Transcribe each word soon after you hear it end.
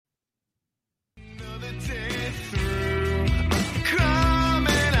day through,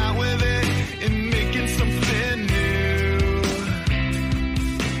 coming out with it and making something new.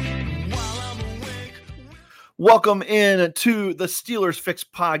 While I'm awake. Welcome in to the Steelers Fix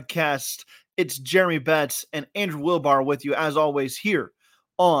podcast. It's Jeremy Betts and Andrew Wilbar with you, as always, here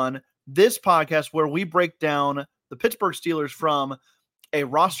on this podcast where we break down the Pittsburgh Steelers from a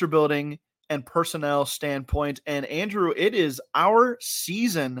roster building and personnel standpoint. And Andrew, it is our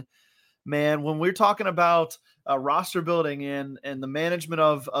season, man. When we're talking about roster building and the management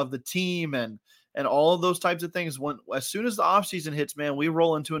of the team and all of those types of things, as soon as the offseason hits, man, we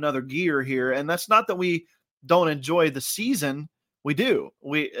roll into another gear here. And that's not that we don't enjoy the season. We do.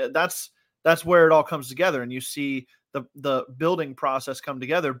 That's where it all comes together, and you see the building process come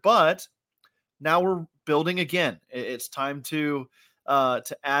together. But now we're building again. It's time to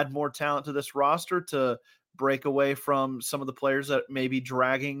add more talent to this roster, to break away from some of the players that may be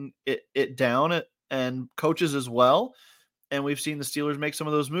dragging it down, and coaches as well. And we've seen the Steelers make some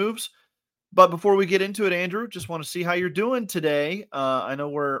of those moves. But before we get into it, Andrew, just want to see how you're doing today. I know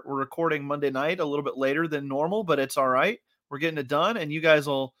we're recording Monday night a little bit later than normal, but it's all right. We're getting it done, and you guys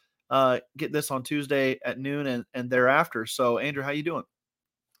will get this on Tuesday at noon and thereafter. So, Andrew, how you doing?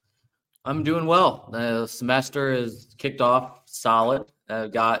 I'm doing well. The semester is kicked off solid.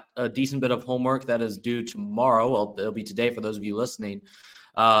 I've got a decent bit of homework that is due tomorrow. Well, it'll be today for those of you listening.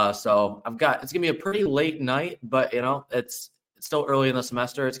 So it's going to be a pretty late night, but it's still early in the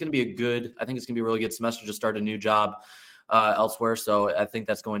semester. It's going to be I think it's going to be a really good semester to start a new job elsewhere. So I think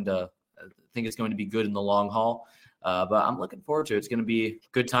it's going to be good in the long haul. But I'm looking forward to it. It's going to be a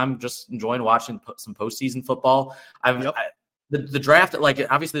good time. Just enjoying watching some postseason football. The draft,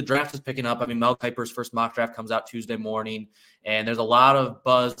 obviously the draft is picking up. I mean, Mel Kiper's first mock draft comes out Tuesday morning, and there's a lot of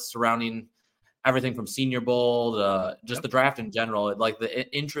buzz surrounding everything from Senior Bowl to just the draft in general.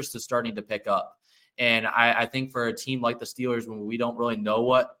 The interest is starting to pick up. And I think for a team like the Steelers, when we don't really know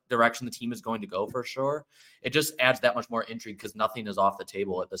what direction the team is going to go for sure, it just adds that much more intrigue because nothing is off the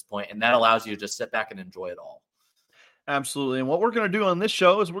table at this point, and that allows you to just sit back and enjoy it all. Absolutely. And what we're going to do on this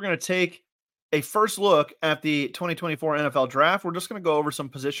show is we're going to take a first look at the 2024 NFL Draft. We're just going to go over some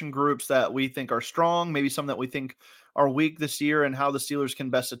position groups that we think are strong, maybe some that we think are weak this year, and how the Steelers can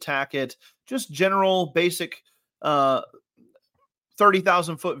best attack it. Just general, basic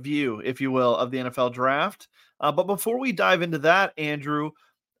 30,000-foot view, if you will, of the NFL Draft. But before we dive into that, Andrew,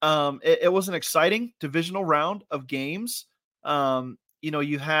 it was an exciting divisional round of games.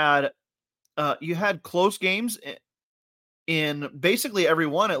 You had close games in basically every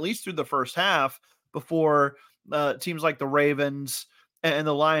one, at least through the first half, before teams like the Ravens and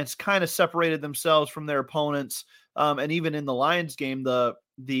the Lions kind of separated themselves from their opponents. And even in the Lions game, the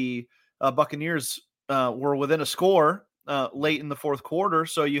Buccaneers were within a score late in the fourth quarter.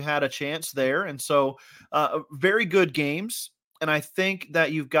 So you had a chance there. And so very good games. And I think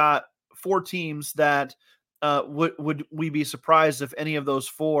that you've got four teams that would we be surprised if any of those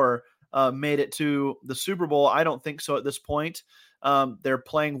four made it to the Super Bowl? I don't think so at this point. They're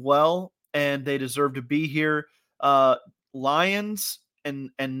playing well, and they deserve to be here. Lions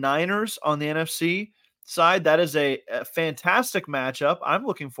and Niners on the NFC side, that is a fantastic matchup. I'm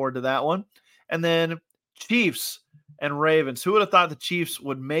looking forward to that one. And then Chiefs and Ravens. Who would have thought the Chiefs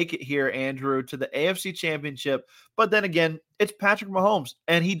would make it here, Andrew, to the AFC Championship? But then again, it's Patrick Mahomes,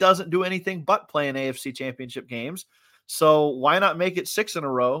 and he doesn't do anything but play in AFC Championship games. So why not make it 6 in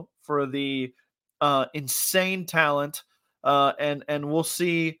a row for the insane talent? And we'll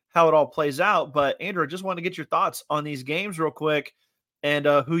see how it all plays out. But Andrew, I just want to get your thoughts on these games real quick, and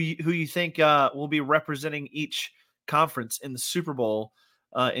who you think will be representing each conference in the Super Bowl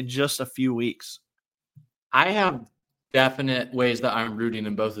in just a few weeks. I have definite ways that I'm rooting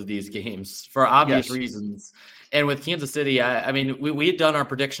in both of these games for obvious reasons. And with Kansas City, I mean, we had done our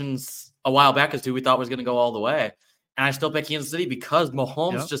predictions a while back as to who we thought was going to go all the way. And I still pick Kansas City because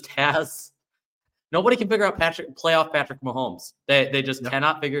Mahomes just has – nobody can figure out playoff Patrick Mahomes. They just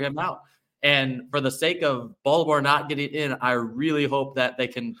cannot figure him out. And for the sake of Baltimore not getting in, I really hope that they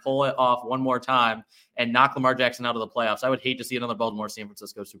can pull it off one more time and knock Lamar Jackson out of the playoffs. I would hate to see another Baltimore-San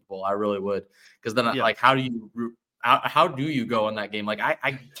Francisco Super Bowl. I really would. Because then, how do you go in that game?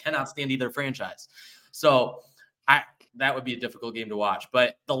 I cannot stand either franchise. So that would be a difficult game to watch.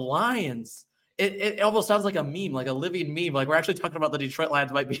 But the Lions – It almost sounds like a meme, like a living meme. Like we're actually talking about the Detroit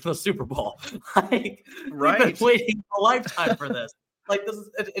Lions might be in the Super Bowl. We've been waiting a lifetime for this.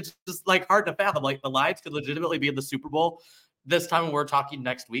 It's just hard to fathom. The Lions could legitimately be in the Super Bowl this time when we're talking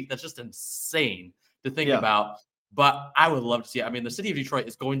next week. That's just insane to think about. But I would love to see it. I mean, the city of Detroit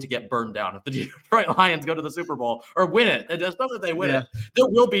is going to get burned down if the Detroit Lions go to the Super Bowl or win it. And especially if they win it, there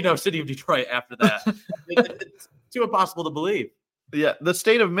will be no city of Detroit after that. It's too impossible to believe. Yeah, the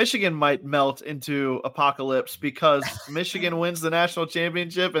state of Michigan might melt into apocalypse because Michigan wins the national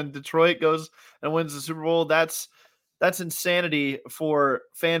championship and Detroit goes and wins the Super Bowl. That's insanity for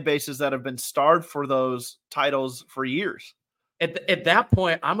fan bases that have been starved for those titles for years. At that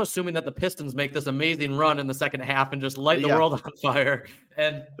point, I'm assuming that the Pistons make this amazing run in the second half and just light the world on fire.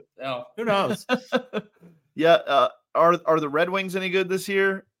 And who knows? Yeah, are the Red Wings any good this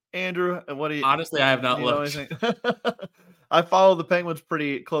year, Andrew? And what do you honestly? I have not looked. I follow the Penguins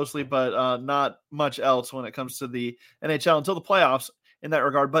pretty closely, but not much else when it comes to the NHL until the playoffs in that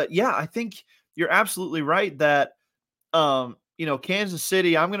regard. But yeah, I think you're absolutely right that Kansas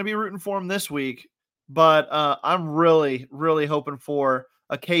City. I'm going to be rooting for them this week. But I'm really, really hoping for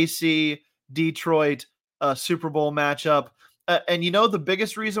a KC Detroit Super Bowl matchup. And the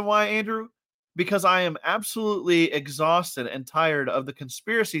biggest reason why, Andrew? Because I am absolutely exhausted and tired of the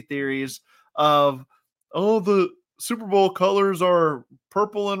conspiracy theories of, the Super Bowl colors are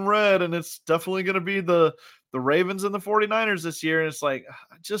purple and red, and it's definitely going to be the Ravens and the 49ers this year. And it's like,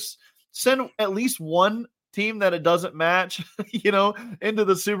 just send at least one team that it doesn't match, into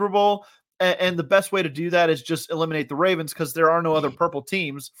the Super Bowl. And the best way to do that is just eliminate the Ravens because there are no other purple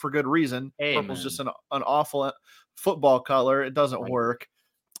teams for good reason. Purple's just an awful football color. It doesn't work.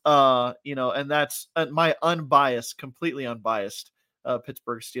 And that's my completely unbiased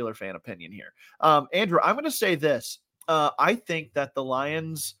Pittsburgh Steelers fan opinion here. Andrew, I'm going to say this. I think that the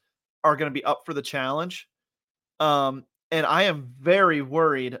Lions are going to be up for the challenge. And I am very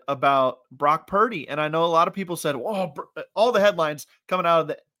worried about Brock Purdy. And I know a lot of people said, all the headlines coming out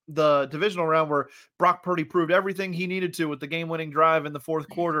of the divisional round where Brock Purdy proved everything he needed to with the game-winning drive in the fourth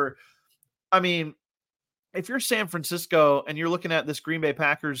quarter. I mean, if you're San Francisco and you're looking at this Green Bay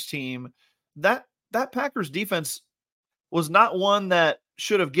Packers team, that Packers defense was not one that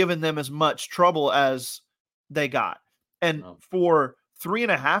should have given them as much trouble as they got. And for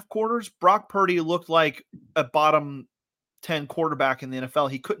 3.5 quarters, Brock Purdy looked like a bottom 10 quarterback in the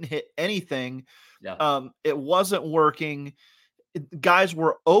NFL. He couldn't hit anything. Yeah. It wasn't working. Guys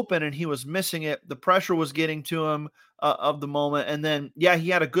were open and he was missing it. The pressure was getting to him of the moment. And then, he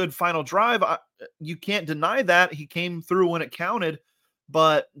had a good final drive. You can't deny that. He came through when it counted,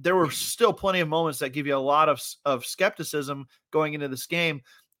 but there were still plenty of moments that give you a lot of skepticism going into this game.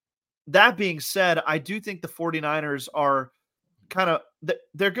 That being said, I do think the 49ers are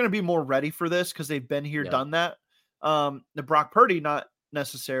they're going to be more ready for this because they've been here, done that. The Brock Purdy, not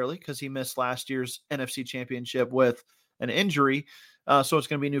necessarily because he missed last year's NFC Championship with an injury. So it's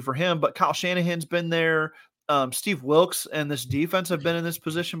going to be new for him, but Kyle Shanahan's been there. Steve Wilkes and this defense have been in this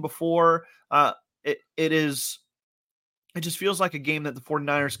position before. It just feels like a game that the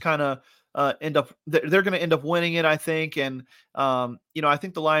 49ers kind of they're going to end up winning it, I think. And, I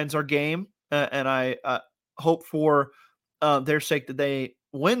think the Lions are game and I hope for their sake that they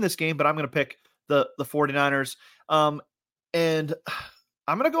win this game, but I'm going to pick the 49ers. And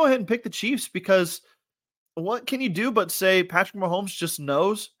I'm going to go ahead and pick the Chiefs because what can you do but say Patrick Mahomes just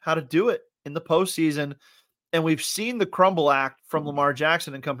knows how to do it in the postseason? And we've seen the crumble act from Lamar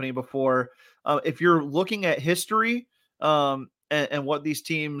Jackson and company before. If you're looking at history and what these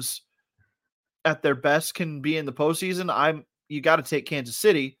teams at their best can be in the postseason, you got to take Kansas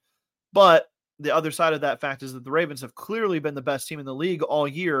City. But the other side of that fact is that the Ravens have clearly been the best team in the league all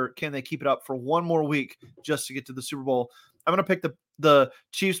year. Can they keep it up for one more week just to get to the Super Bowl? I'm going to pick the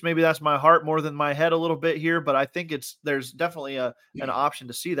Chiefs. Maybe that's my heart more than my head a little bit here, but I think there's definitely an option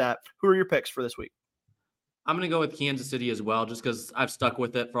to see that. Who are your picks for this week? I'm going to go with Kansas City as well, just because I've stuck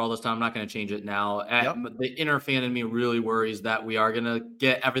with it for all this time. I'm not going to change it now. The inner fan in me really worries that we are going to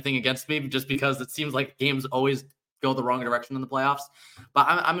get everything against me just because it seems like games always go the wrong direction in the playoffs. But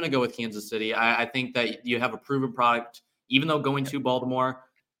I'm going to go with Kansas City. I think that you have a proven product, even though going to Baltimore,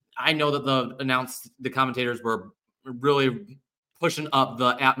 I know that the commentators were really pushing up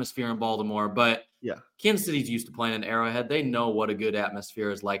the atmosphere in Baltimore, but Kansas City's used to playing in Arrowhead. They know what a good atmosphere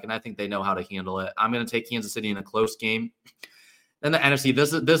is like, and I think they know how to handle it. I'm going to take Kansas City in a close game. Then the NFC,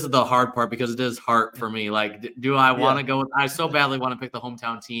 this is the hard part because it is hard for me. Like, do I want to go? I so badly want to pick the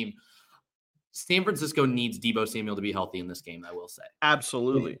hometown team. San Francisco needs Deebo Samuel to be healthy in this game, I will say.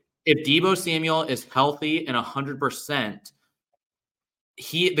 Absolutely. If Deebo Samuel is healthy and 100%,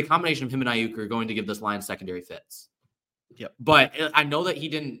 the combination of him and Ayuk are going to give this line secondary fits. Yep. But I know that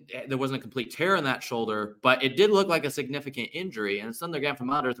there wasn't a complete tear in that shoulder, but it did look like a significant injury, and it's something they're going to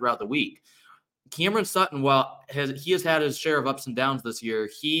monitor throughout the week. Cameron Sutton, while he has had his share of ups and downs this year,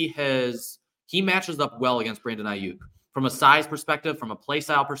 he he matches up well against Brandon Ayuk from a size perspective, from a play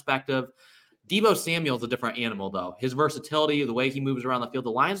style perspective. Deebo Samuel's a different animal, though. His versatility, the way he moves around the field,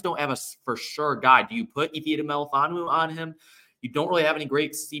 the Lions don't have a for sure guy. Do you put Ifeatu Melifonwu on him? You don't really have any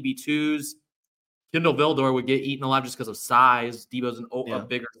great CB2s. Kendall Vildor would get eaten alive just because of size. Deebo's a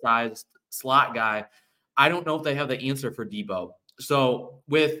bigger size slot guy. I don't know if they have the answer for Deebo. So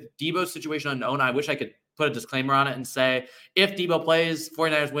with Deebo's situation unknown, I wish I could put a disclaimer on it and say, if Deebo plays,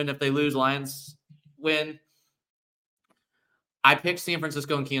 49ers win. If they lose, Lions win. I picked San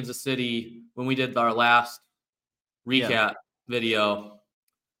Francisco and Kansas City when we did our last recap video.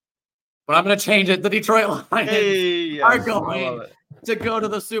 But I'm going to change it. The Detroit Lions are going to go to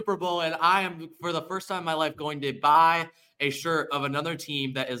the Super Bowl, and I am, for the first time in my life, going to buy a shirt of another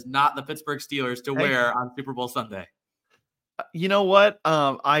team that is not the Pittsburgh Steelers to wear on Super Bowl Sunday. You know what?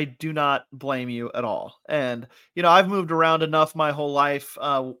 I do not blame you at all. And, I've moved around enough my whole life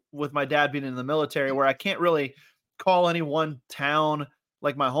with my dad being in the military where I can't really call any one town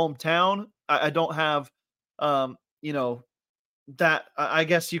like my hometown. I don't have, that I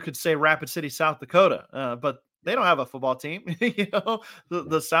guess you could say Rapid City, South Dakota, but they don't have a football team.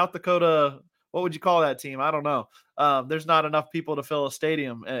 The South Dakota, what would you call that team? I don't know. There's not enough people to fill a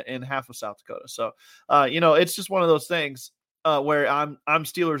stadium in half of South Dakota. So, it's just one of those things where I'm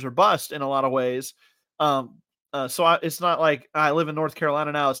Steelers or bust in a lot of ways. It's not like I live in North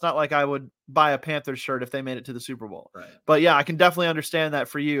Carolina now. It's not like I would buy a Panthers shirt if they made it to the Super Bowl. Right. But yeah, I can definitely understand that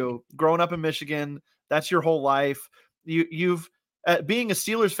for you. Growing up in Michigan, that's your whole life. You've being a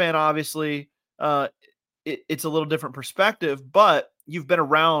Steelers fan, obviously, it's a little different perspective, but you've been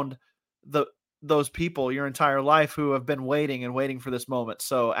around those people your entire life who have been waiting for this moment.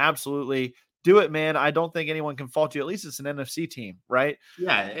 So absolutely do it, man. I don't think anyone can fault you. At least it's an NFC team, right?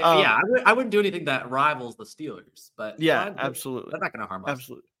 Yeah. I wouldn't do anything that rivals the Steelers, but yeah, absolutely. They're not going to harm us.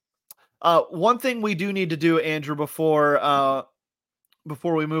 Absolutely. One thing we do need to do, Andrew, before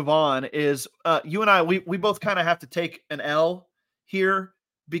we move on is you and I, we both kind of have to take an L here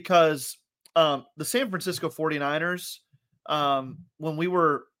because the San Francisco 49ers, when we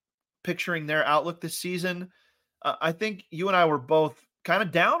were picturing their outlook this season, I think you and I were both kind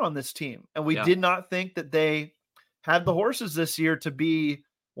of down on this team, and we did not think that they had the horses this year to be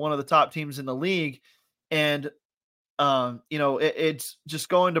one of the top teams in the league. And, it's just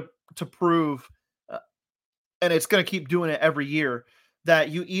going to prove, and it's going to keep doing it every year, that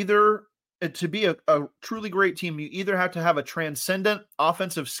you either, to be a truly great team, you either have to have a transcendent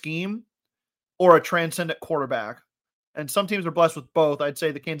offensive scheme or a transcendent quarterback. And some teams are blessed with both. I'd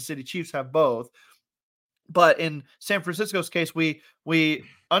say the Kansas City Chiefs have both. But in San Francisco's case, we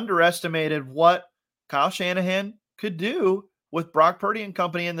underestimated what Kyle Shanahan could do with Brock Purdy and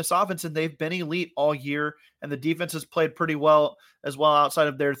company in this offense, and they've been elite all year, and the defense has played pretty well as well outside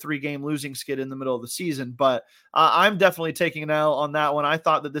of their 3-game losing skid in the middle of the season. But I'm definitely taking an L on that one. I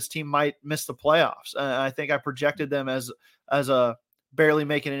thought that this team might miss the playoffs. I think I projected them as a barely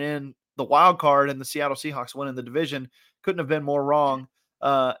making it in the wild card, and the Seattle Seahawks winning the division. Couldn't have been more wrong.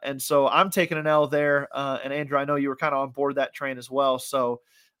 And so I'm taking an L there. And Andrew, I know you were kind of on board that train as well. So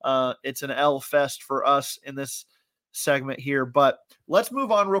it's an L fest for us in this segment here. But let's move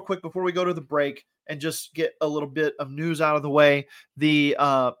on real quick before we go to the break and just get a little bit of news out of the way. The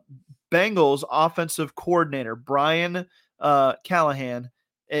Bengals offensive coordinator, Brian Callahan,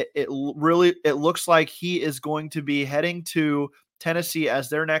 it looks like he is going to be heading to Tennessee as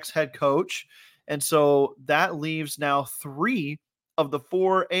their next head coach. And so that leaves now 3 of the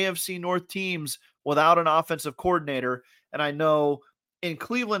 4 AFC North teams without an offensive coordinator. And I know in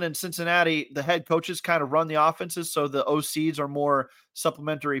Cleveland and Cincinnati, the head coaches kind of run the offenses, so the OCs are more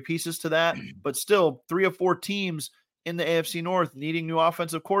supplementary pieces to that. But still, 3 of 4 teams in the AFC North needing new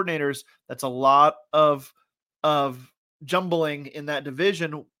offensive coordinators. That's a lot of jumbling in that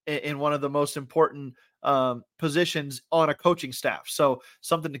division in one of the most important positions on a coaching staff. So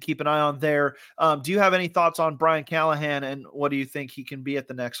something to keep an eye on there. Do you have any thoughts on Brian Callahan, and what do you think he can be at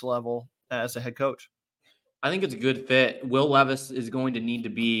the next level as a head coach? I think it's a good fit. Will Levis is going to need to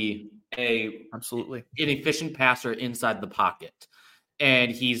be an efficient passer inside the pocket.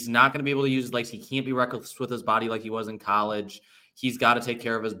 And he's not going to be able to use his legs. He can't be reckless with his body like he was in college. He's got to take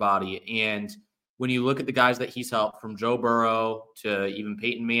care of his body. And when you look at the guys that he's helped, from Joe Burrow to even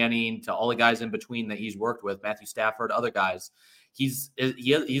Peyton Manning to all the guys in between that he's worked with, Matthew Stafford, other guys, he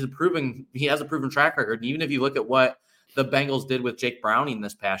has a proven track record. And even if you look at what the Bengals did with Jake Browning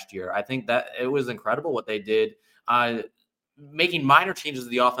this past year, I think that it was incredible what they did, making minor changes to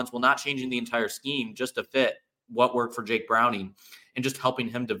the offense while not changing the entire scheme just to fit what worked for Jake Browning and just helping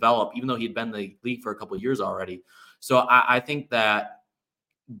him develop, even though he'd been in the league for a couple of years already. So I think that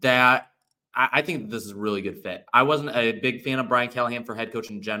I think this is a really good fit. I wasn't a big fan of Brian Callahan for head coach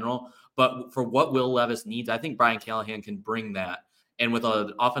in general, but for what Will Levis needs, I think Brian Callahan can bring that. And with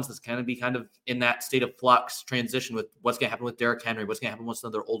an offense that's going to be kind of in that state of flux transition with what's going to happen with Derrick Henry, what's going to happen with some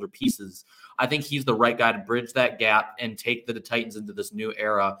of their older pieces, I think he's the right guy to bridge that gap and take the Titans into this new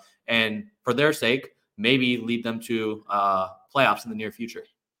era. And for their sake, maybe lead them to playoffs in the near future.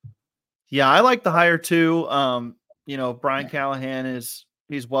 Yeah, I like the hire too. Brian Callahan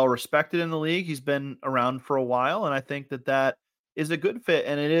he's well respected in the league. He's been around for a while, and I think that is a good fit.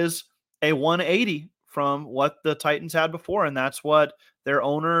 And it is a 180 from what the Titans had before, and that's what their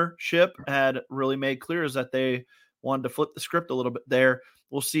ownership had really made clear, is that they wanted to flip the script a little bit there.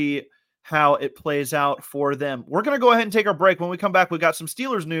 We'll see how it plays out for them. We're going to go ahead and take our break. When we come back, we got some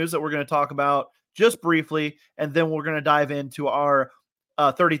Steelers news that we're going to talk about just briefly, and then we're going to dive into our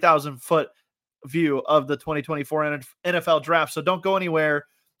 30,000-foot view of the 2024 NFL draft. So don't go anywhere.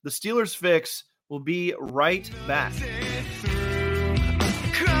 The Steelers Fix will be right back.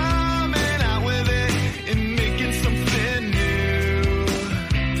 Coming out with it and making something new.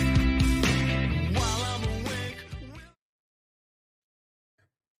 While I'm awake.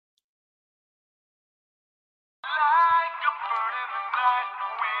 Like a bird in the night,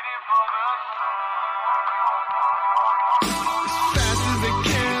 waiting for the sun. As fast as they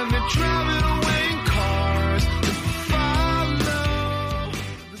can, they're driving away in cars to follow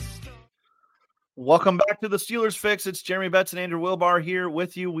the star. Welcome back to the Steelers Fix. It's Jeremy Betts and Andrew Wilbar here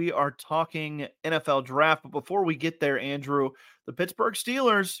with you. We are talking NFL draft, but before we get there, Andrew, the Pittsburgh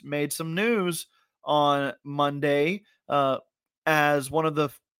Steelers made some news on Monday as one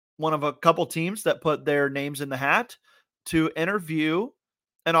of a couple teams that put their names in the hat to interview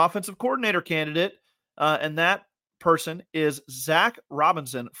an offensive coordinator candidate, and that person is Zach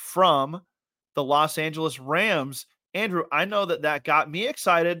Robinson from the Los Angeles Rams. Andrew, I know that got me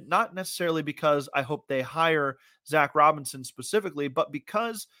excited, not necessarily because I hope they hire Zach Robinson specifically, but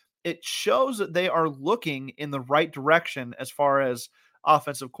because it shows that they are looking in the right direction as far as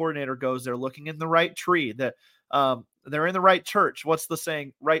offensive coordinator goes. They're looking in the right tree, that they're in the right church. What's the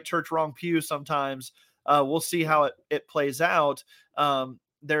saying? Right church, wrong pew sometimes. We'll see how it plays out.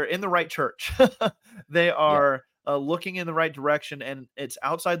 They're in the right church. They are looking in the right direction, and it's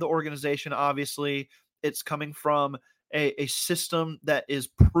outside the organization, obviously. It's coming from a system that is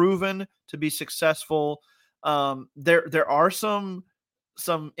proven to be successful. There are some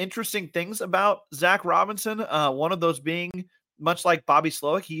interesting things about Zach Robinson. One of those being, much like Bobby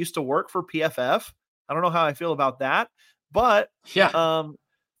Slowick, he used to work for PFF. I don't know how I feel about that, but 3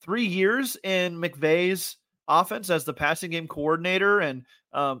 years in McVay's offense as the passing game coordinator, and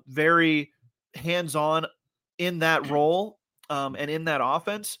very hands-on in that role and in that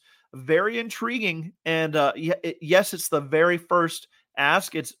offense. Very intriguing. And yes, it's the very first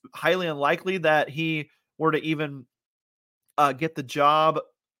ask. It's highly unlikely that he were to even get the job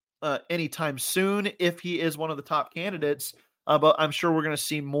anytime soon if he is one of the top candidates. But I'm sure we're going to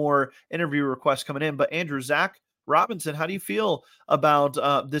see more interview requests coming in. But Andrew, Zach Robinson, how do you feel about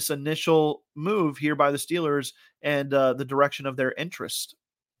this initial move here by the Steelers and the direction of their interest?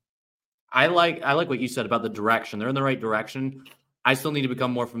 I like what you said about the direction. They're in the right direction. I still need to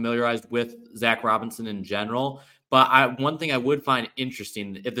become more familiarized with Zach Robinson in general. But one thing I would find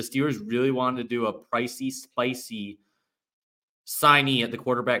interesting, if the Steelers really wanted to do a pricey, spicy signee at the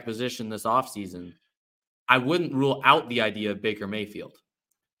quarterback position this offseason, I wouldn't rule out the idea of Baker Mayfield.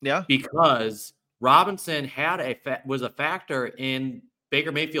 Yeah. Because Robinson was a factor in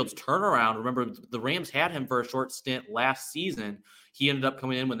Baker Mayfield's turnaround. Remember, the Rams had him for a short stint last season. He ended up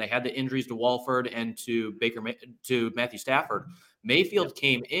coming in when they had the injuries to Walford and to Matthew Stafford. Mayfield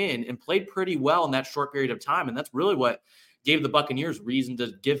came in and played pretty well in that short period of time, and that's really what gave the Buccaneers reason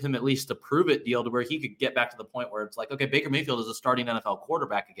to give him at least a prove-it deal to where he could get back to the point where it's like, okay, Baker Mayfield is a starting NFL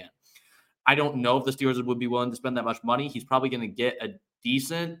quarterback again. I don't know if the Steelers would be willing to spend that much money. He's probably going to get a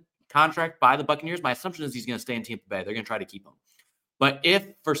decent contract by the Buccaneers. My assumption is he's going to stay in Tampa Bay. They're going to try to keep him. But if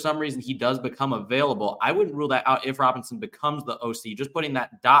for some reason he does become available, I wouldn't rule that out if Robinson becomes the OC, just putting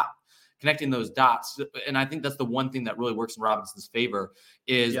that connecting those dots. And I think that's the one thing that really works in Robinson's favor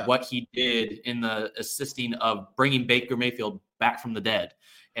is what he did in the assisting of bringing Baker Mayfield back from the dead.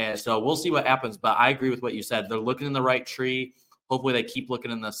 And so we'll see what happens. But I agree with what you said. They're looking in the right tree. Hopefully they keep looking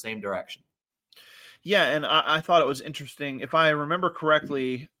in the same direction. Yeah, and I thought it was interesting. If I remember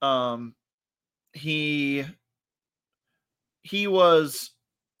correctly, he was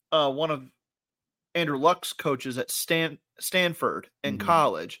one of Andrew Luck's coaches at Stanford in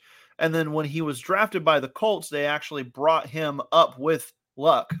college. And then when he was drafted by the Colts, they actually brought him up with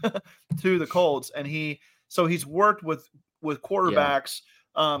Luck to the Colts. And he's worked with quarterbacks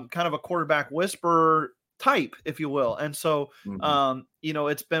kind of a quarterback whisperer type, if you will. And so, Mhm.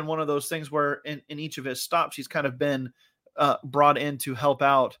 it's been one of those things where in each of his stops, he's kind of been brought in to help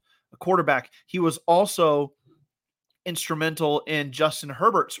out a quarterback. He was also instrumental in Justin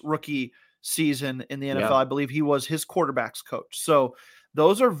Herbert's rookie season in the NFL. Yeah. I believe he was his quarterback's coach. So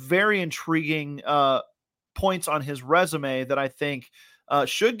those are very intriguing points on his resume that I think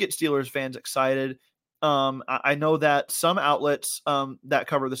should get Steelers fans excited. I know that some outlets that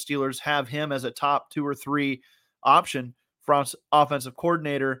cover the Steelers have him as a top 2 or 3 option for offensive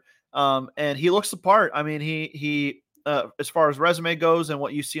coordinator. And he looks the part. I mean, he as far as resume goes and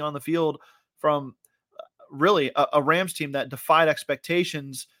what you see on the field from really a Rams team that defied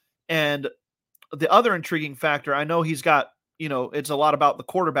expectations. And the other intriguing factor, I know he's got, it's a lot about the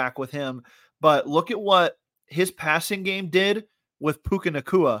quarterback with him, but look at what his passing game did with Puka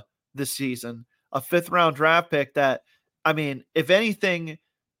Nacua this season, a 5th-round draft pick that, I mean, if anything,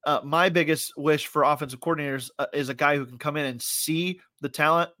 my biggest wish for offensive coordinators is a guy who can come in and see the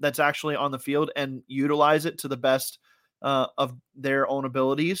talent that's actually on the field and utilize it to the best of their own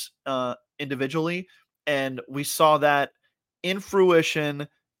abilities individually. And we saw that in fruition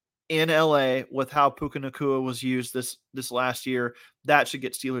in LA with how Puka Nacua was used this last year. That should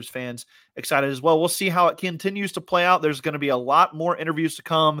get Steelers fans excited as well. We'll see how it continues to play out. There's going to be a lot more interviews to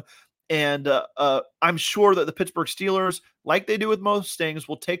come. And I'm sure that the Pittsburgh Steelers, like they do with most things,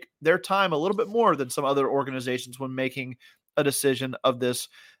 will take their time a little bit more than some other organizations when making a decision of this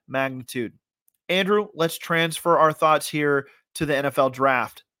magnitude. Andrew, let's transfer our thoughts here to the NFL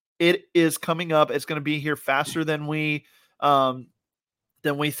draft. It is coming up. It's going to be here faster than we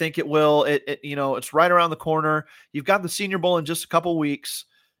think it will. It's right around the corner. You've got the Senior Bowl in just a couple weeks.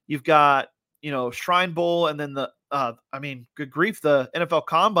 You've got, Shrine Bowl, and then good grief, the NFL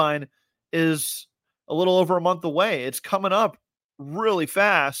Combine is a little over a month away. It's coming up really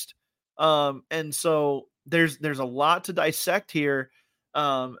fast. And so there's a lot to dissect here.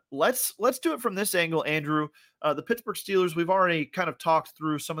 Let's do it from this angle, Andrew. The Pittsburgh Steelers, we've already kind of talked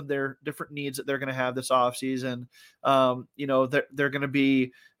through some of their different needs that they're going to have this offseason. They're going to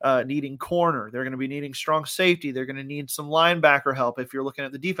be needing corner. They're going to be needing strong safety. They're going to need some linebacker help if you're looking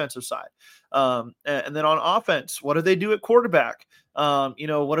at the defensive side. And then on offense, what do they do at quarterback?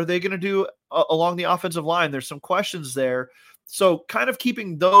 What are they going to do along the offensive line? There's some questions there. So kind of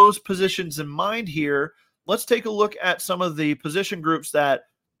keeping those positions in mind here, let's take a look at some of the position groups that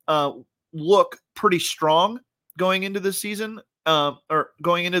look pretty strong going into this season or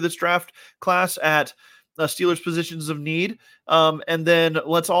going into this draft class at Steelers positions of need. And then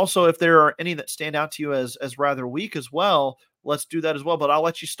let's also, if there are any that stand out to you as rather weak as well, let's do that as well. But I'll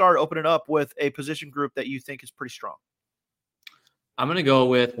let you start, open it up with a position group that you think is pretty strong. I'm going to go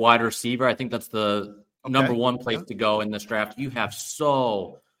with wide receiver. I think that's the number one place to go in this draft. You have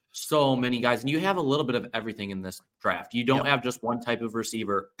so many guys, and you have a little bit of everything in this draft. You don't have just one type of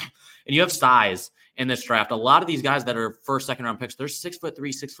receiver, and you have size in this draft. A lot of these guys that are first, second round picks, they're 6'3",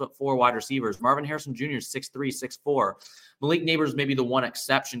 6'4" wide receivers. Marvin Harrison Jr. is 6'3", 6'4". Malik Neighbors may be the one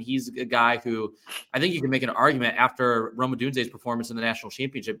exception. He's a guy who I think you can make an argument after Rome Odunze's performance in the national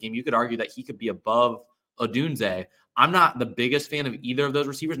championship game. You could argue that he could be above Odunze. I'm not the biggest fan of either of those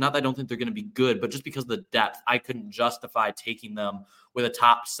receivers. Not that I don't think they're going to be good, but just because of the depth, I couldn't justify taking them with a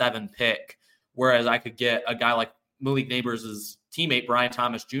top 7 pick. Whereas I could get a guy like Malik Neighbors' teammate, Brian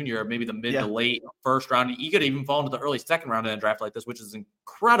Thomas Jr., maybe the mid to late first round. He could even fall into the early second round in a draft like this, which is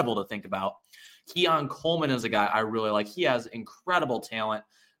incredible to think about. Keon Coleman is a guy I really like. He has incredible talent,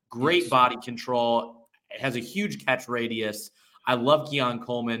 great body control, has a huge catch radius. I love Keon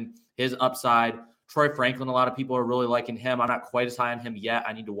Coleman, his upside. Troy Franklin, a lot of people are really liking him. I'm not quite as high on him yet.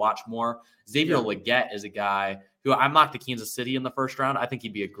 I need to watch more. Xavier Legette is a guy who I mocked to Kansas City in the first round. I think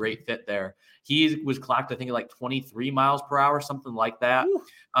he'd be a great fit there. He was clocked, I think, at like 23 miles per hour, something like that,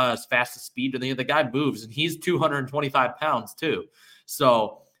 as fast as speed. And the guy moves, and he's 225 pounds too.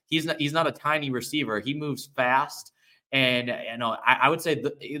 So he's not a tiny receiver. He moves fast. And I would say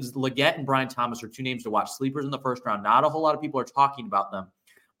Legette and Brian Thomas are 2 names to watch. Sleepers in the first round. Not a whole lot of people are talking about them,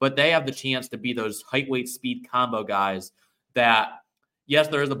 but they have the chance to be those height, weight, speed combo guys that, yes,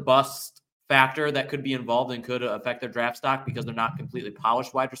 there is a bust factor that could be involved and could affect their draft stock because they're not completely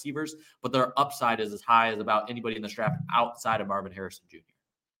polished wide receivers, but their upside is as high as about anybody in this draft outside of Marvin Harrison Jr.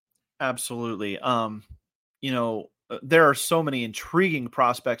 Absolutely. There are so many intriguing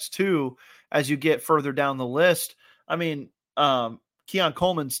prospects too, as you get further down the list. I mean, Keon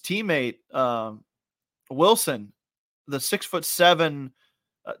Coleman's teammate, Wilson, the 6'7",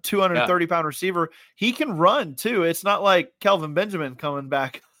 230-pound receiver, he can run too. It's not like Kelvin Benjamin coming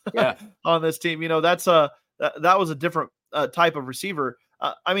back on this team. That was a different type of receiver.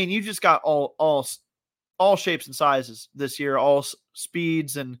 I mean, you just got all shapes and sizes this year, all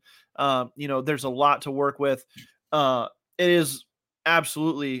speeds, and there's a lot to work with. It is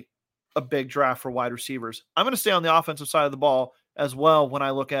absolutely a big draft for wide receivers. I'm going to stay on the offensive side of the ball as well when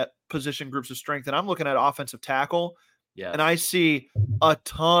I look at position groups of strength, and I'm looking at offensive tackle. Yeah. And I see a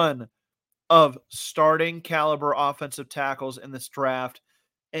ton of starting caliber offensive tackles in this draft.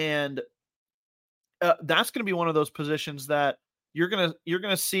 And that's going to be one of those positions that you're going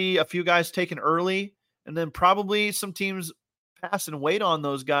to see a few guys taken early, and then probably some teams pass and wait on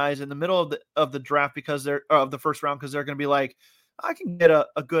those guys in the middle of the draft because they're of the first round, because they're going to be like, I can get a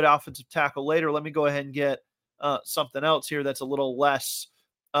good offensive tackle later. Let me go ahead and get something else here that's a little less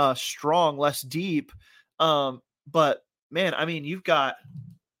strong, less deep. But man, I mean, you've got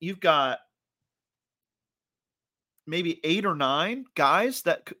maybe 8 or 9 guys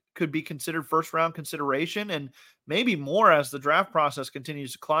that could be considered first round consideration, and maybe more as the draft process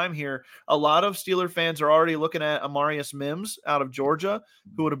continues to climb here. A lot of Steeler fans are already looking at Amarius Mims out of Georgia,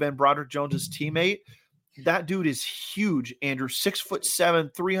 who would have been Broderick Jones's teammate. That dude is huge, Andrew,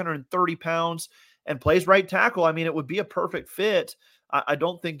 6'7", 330 pounds, and plays right tackle. I mean, it would be a perfect fit. I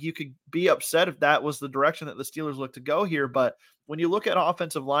don't think you could be upset if that was the direction that the Steelers look to go here. But when you look at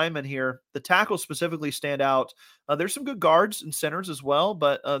offensive linemen here, the tackles specifically stand out. There's some good guards and centers as well,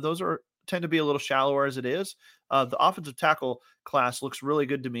 but those tend to be a little shallower as it is. The offensive tackle class looks really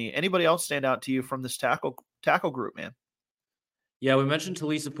good to me. Anybody else stand out to you from this tackle group, man? Yeah, we mentioned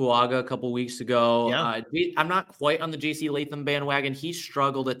Talisa Puaga a couple weeks ago. Yeah. I'm not quite on the J.C. Latham bandwagon. He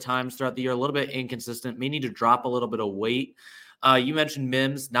struggled at times throughout the year, a little bit inconsistent, may need to drop a little bit of weight. You mentioned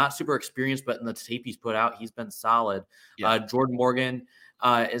Mims, not super experienced, but in the tape he's put out, he's been solid. Yeah. Jordan Morgan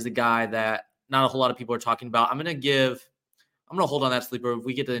is a guy that not a whole lot of people are talking about. I'm going to hold on that sleeper. If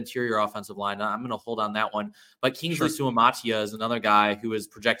we get the interior offensive line, I'm going to hold on that one. But Kingsley Suamatia is another guy who is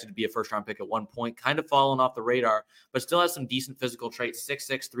projected to be a first-round pick at one point, kind of fallen off the radar, but still has some decent physical traits,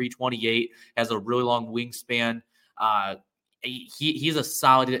 6'6", 328, has a really long wingspan. He's a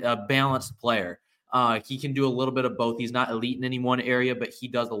solid, balanced player. He can do a little bit of both. He's not elite in any one area, but he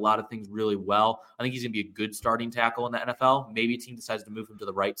does a lot of things really well. I think he's going to be a good starting tackle in the NFL. Maybe a team decides to move him to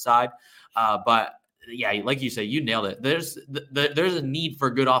the right side. But yeah, like you say, you nailed it. There's a need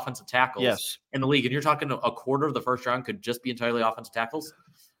for good offensive tackles in the league. And you're talking a quarter of the first round could just be entirely offensive tackles.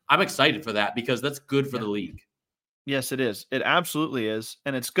 I'm excited for that because that's good for the league. Yes, it is. It absolutely is.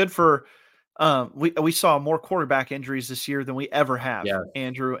 And it's good for we saw more quarterback injuries this year than we ever have,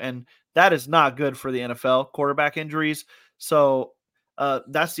 Andrew. And that is not good for the NFL, quarterback injuries. So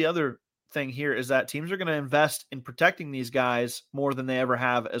that's the other thing here, is that teams are going to invest in protecting these guys more than they ever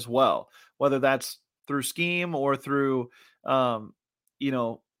have as well, whether that's through scheme or through,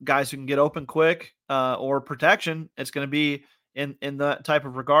 guys who can get open quick or protection. It's going to be in that type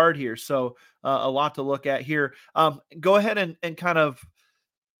of regard here. So a lot to look at here. Go ahead and kind of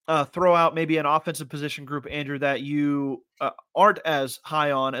throw out maybe an offensive position group, Andrew, that you aren't as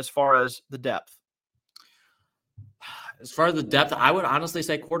high on as far as the depth. As far as the depth, I would honestly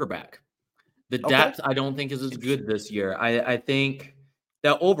say quarterback. The depth I don't think is as good this year. I think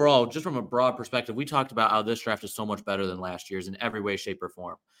that overall, just from a broad perspective, we talked about how this draft is so much better than last year's in every way, shape, or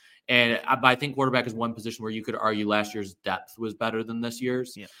form. And I think quarterback is one position where you could argue last year's depth was better than this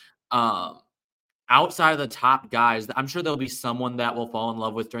year's. Yeah. Outside of the top guys, I'm sure there'll be someone that we'll fall in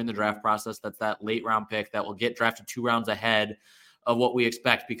love with during the draft process. That's that late round pick that will get drafted 2 rounds ahead of what we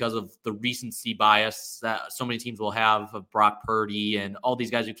expect because of the recency bias that so many teams will have of Brock Purdy and all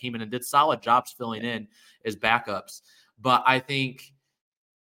these guys who came in and did solid jobs filling in as backups. But I think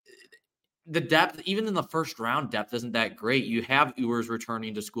the depth, even in the first round, depth isn't that great. You have Ewers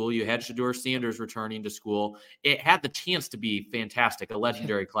returning to school. You had Shedeur Sanders returning to school. It had the chance to be fantastic, a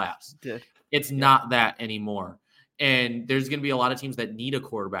legendary class. It's not that anymore. And there's going to be a lot of teams that need a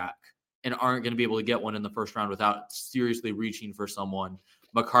quarterback and aren't going to be able to get one in the first round without seriously reaching for someone.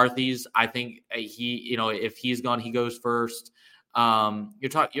 McCarthy's, I think if he's gone, he goes first. You're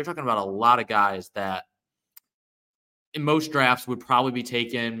talking about a lot of guys that in most drafts would probably be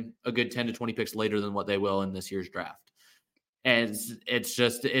taken a good 10 to 20 picks later than what they will in this year's draft. And it's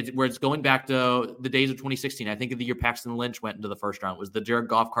where it's going back to the days of 2016. I think of the year Paxton Lynch went into the first round. It was the Jared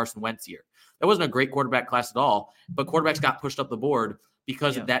Goff, Carson Wentz year. That wasn't a great quarterback class at all, but quarterbacks got pushed up the board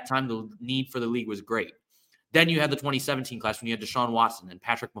because at that time the need for the league was great. Then you had the 2017 class when you had Deshaun Watson and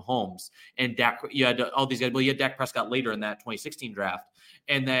Patrick Mahomes and Dak. You had all these guys. Well, you had Dak Prescott later in that 2016 draft.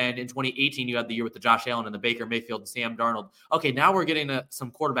 And then in 2018, you had the year with the Josh Allen and the Baker Mayfield and Sam Darnold. Okay, now we're getting some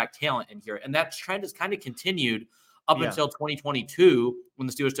quarterback talent in here. And that trend has kind of continued up until 2022 when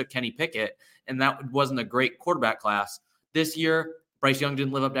the Steelers took Kenny Pickett, and that wasn't a great quarterback class. This year, Bryce Young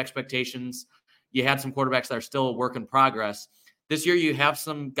didn't live up to expectations. You had some quarterbacks that are still a work in progress. This year, you have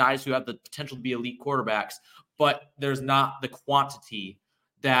some guys who have the potential to be elite quarterbacks, but there's not the quantity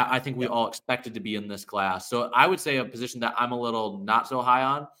that I think we all expected to be in this class. So I would say a position that I'm a little not so high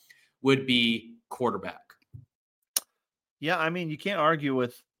on would be quarterback. Yeah, I mean, you can't argue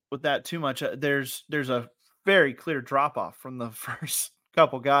with that too much. There's a very clear drop off from the first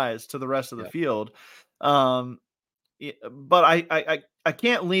couple guys to the rest of the field. But I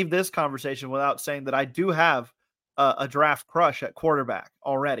can't leave this conversation without saying that I do have a draft crush at quarterback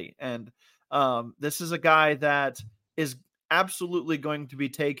already, and this is a guy that is absolutely going to be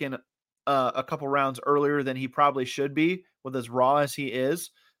taken a couple rounds earlier than he probably should be, with as raw as he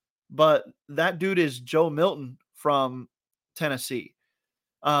is. But that dude is Joe Milton from Tennessee.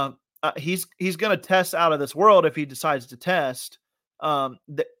 He's going to test out of this world if he decides to test.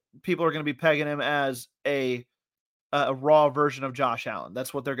 People are going to be pegging him as a raw version of Josh Allen.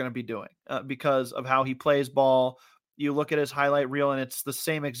 That's what they're going to be doing because of how he plays ball. You look at his highlight reel and it's the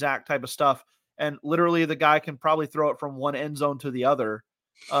same exact type of stuff. And literally the guy can probably throw it from one end zone to the other.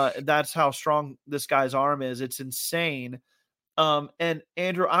 That's how strong this guy's arm is. It's insane. And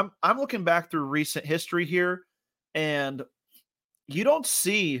Andrew, I'm looking back through recent history here, and you don't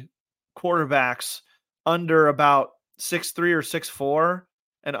see quarterbacks under about 6'3" or 6'4"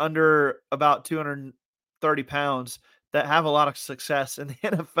 and under about 230 pounds that have a lot of success in the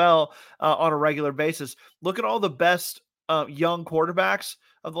NFL on a regular basis. Look at all the best young quarterbacks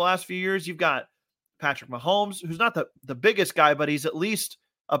of the last few years. You've got Patrick Mahomes, who's not the biggest guy, but he's at least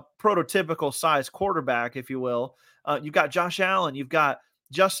a prototypical size quarterback, if you will. You've got Josh Allen, you've got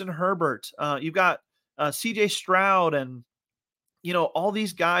Justin Herbert, you've got CJ Stroud, and all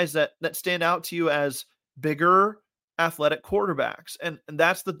these guys that stand out to you as bigger athletic quarterbacks. And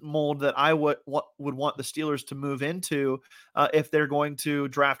that's the mold that I would want the Steelers to move into if they're going to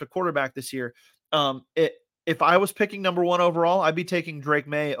draft a quarterback this year. If I was picking number 1 overall, I'd be taking Drake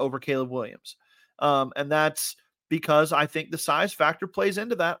May over Caleb Williams. And that's because I think the size factor plays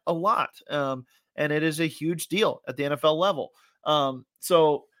into that a lot. And it is a huge deal at the NFL level.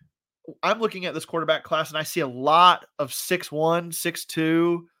 So I'm looking at this quarterback class and I see a lot of 6'1",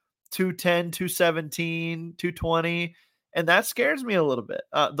 6'2", 210, 217, 220. And that scares me a little bit.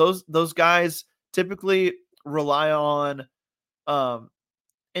 Those guys typically rely on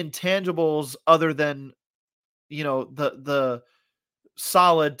intangibles other than, the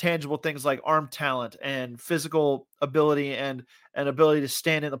solid tangible things like arm talent and physical ability and ability to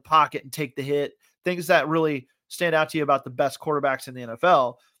stand in the pocket and take the hit, things that really stand out to you about the best quarterbacks in the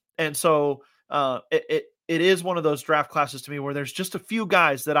NFL. And so it is one of those draft classes to me where there's just a few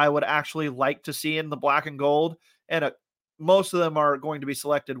guys that I would actually like to see in the black and gold. And most of them are going to be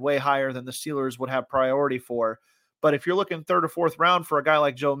selected way higher than the Steelers would have priority for. But if you're looking 3rd or 4th round for a guy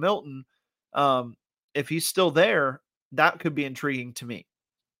like Joe Milton, if he's still there, that could be intriguing to me.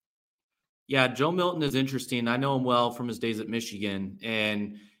 Yeah, Joe Milton is interesting. I know him well from his days at Michigan,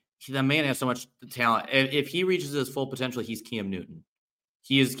 and that man has so much talent. If he reaches his full potential, he's Cam Newton.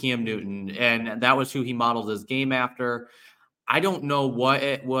 He is Cam Newton, and that was who he modeled his game after. I don't know what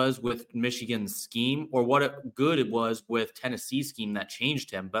it was with Michigan's scheme or what good it was with Tennessee's scheme that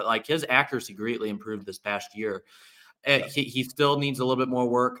changed him, but his accuracy greatly improved this past year. He still needs a little bit more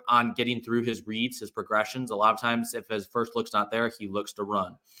work on getting through his reads, his progressions. A lot of times, if his first look's not there, he looks to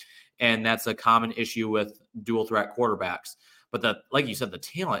run. And that's a common issue with dual threat quarterbacks. But like you said, the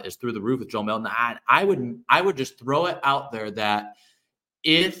talent is through the roof with Joe Milton. I would just throw it out there that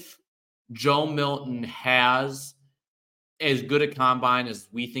if Joe Milton has as good a combine as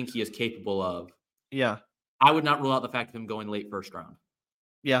we think he is capable of, I would not rule out the fact of him going late first round.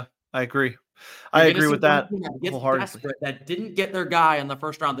 Yeah, I agree. I agree with that wholeheartedly. That didn't get their guy in the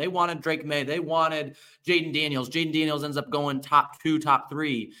first round. They wanted Drake May. They wanted Jaden Daniels. Jaden Daniels ends up going top 2, top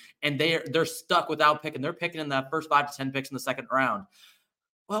 3, and they're stuck without picking. They're picking in the first 5 to 10 picks in the second round.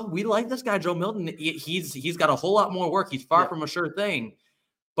 Well, we like this guy, Joe Milton. He's got a whole lot more work. He's far from a sure thing.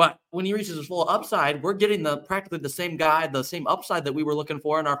 But when he reaches his full upside, we're getting practically the same guy, the same upside that we were looking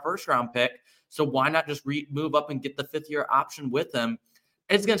for in our first round pick. So why not just move up and get the 5th-year option with him?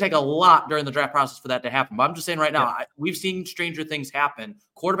 It's going to take a lot during the draft process for that to happen. But I'm just saying right now, we've seen stranger things happen.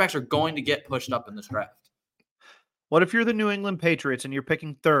 Quarterbacks are going to get pushed up in this draft. What if you're the New England Patriots and you're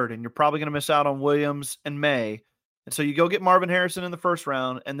picking 3rd and you're probably going to miss out on Williams and May? And so you go get Marvin Harrison in the first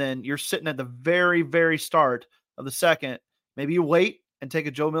round, and then you're sitting at the very, very start of the second. Maybe you wait and take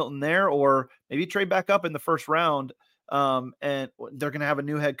a Joe Milton there, or maybe you trade back up in the first round. And they're going to have a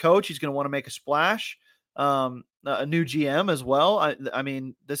new head coach. He's going to want to make a splash. A new GM as well. I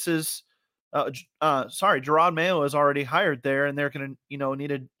mean, this is Gerard Mayo is already hired there, and they're going to,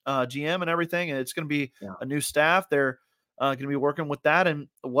 need a GM and everything, and it's going to be a new staff. They're going to be working with that, and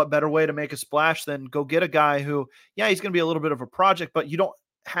what better way to make a splash than go get a guy who, he's going to be a little bit of a project, but you don't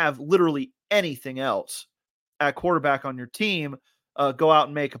have literally anything else at quarterback on your team. Go out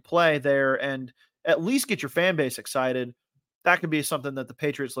and make a play there, and at least get your fan base excited. That could be something that the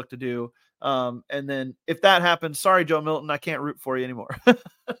Patriots look to do. And then if that happens, sorry, Joe Milton, I can't root for you anymore.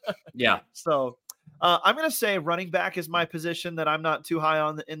 Yeah. So I'm going to say running back is my position that I'm not too high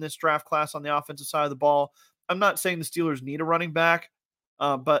on in this draft class on the offensive side of the ball. I'm not saying the Steelers need a running back,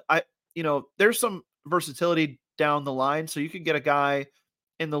 but there's some versatility down the line. So you could get a guy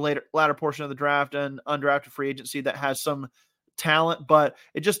in the latter portion of the draft and undrafted free agency that has some talent, but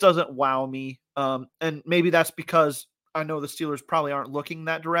it just doesn't wow me. And maybe that's because I know the Steelers probably aren't looking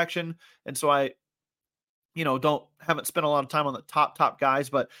that direction. And so I, haven't spent a lot of time on the top guys,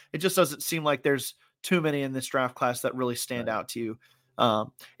 but it just doesn't seem like there's too many in this draft class that really stand out to you.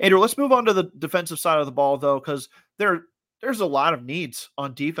 Andrew, let's move on to the defensive side of the ball though, because there's a lot of needs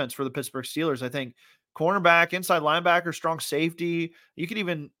on defense for the Pittsburgh Steelers. I think cornerback, inside linebacker, strong safety. You could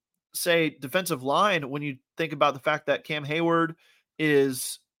even say defensive line when you think about the fact that Cam Hayward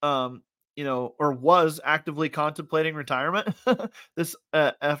is, or was actively contemplating retirement this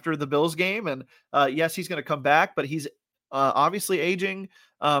after the Bills game. And yes, he's going to come back, but he's obviously aging.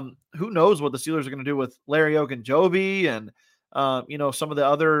 Who knows what the Steelers are going to do with Larry Ogunjobi and, some of the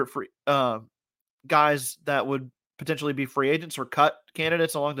other free guys that would potentially be free agents or cut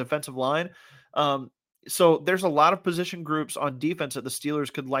candidates along the defensive line. So there's a lot of position groups on defense that the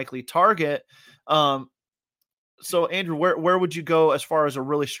Steelers could likely target. So Andrew, where would you go as far as a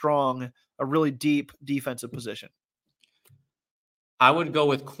really deep defensive position? I would go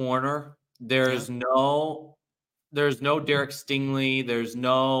with corner. There's no Derek Stingley. There's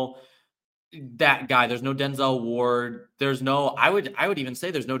no that guy. There's no Denzel Ward. There's no, I would even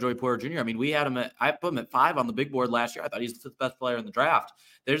say there's no Joey Porter Jr. I mean, I put him at 5 on the big board last year. I thought he's the 5th best player in the draft.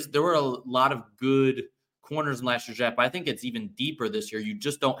 There were a lot of good corners in last year's draft, but I think it's even deeper this year. You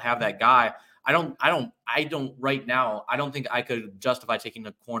just don't have that guy. I don't right now. I don't think I could justify taking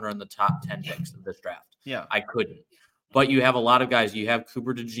a corner in the top 10 picks of this draft. Yeah, I couldn't. But you have a lot of guys. You have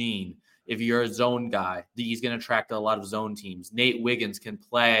Cooper DeJean. If you're a zone guy, he's going to attract a lot of zone teams. Nate Wiggins can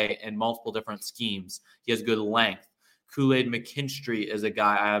play in multiple different schemes. He has good length. Kool-Aid McKinstry is a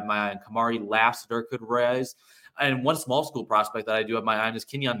guy I have my eye on. Kamari Lassiter could rise. And one small school prospect that I do have my eye on is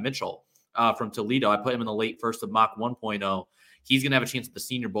Kenyon Mitchell from Toledo. I put him in the late first of mock 1.0. He's going to have a chance at the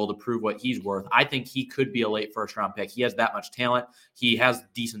Senior Bowl to prove what he's worth. I think he could be a late first-round pick. He has that much talent. He has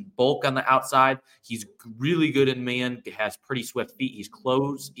decent bulk on the outside. He's really good in man. He has pretty swift feet. He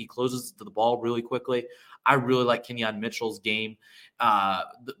closes to the ball really quickly. I really like Kenyon Mitchell's game.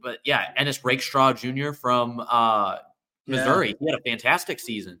 But yeah, Ennis Rakestraw Jr. from Missouri. He had a fantastic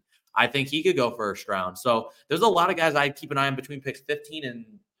season. I think he could go first round. So there's a lot of guys I keep an eye on between picks 15 and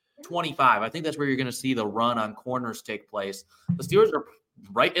 25. I think that's where you're going to see the run on corners take place. The Steelers are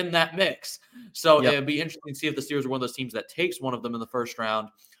right in that mix. So It'd be interesting to see if the Steelers are one of those teams that takes one of them in the first round,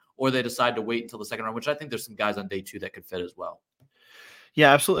 or they decide to wait until the second round, which I think there's some guys on day 2 that could fit as well.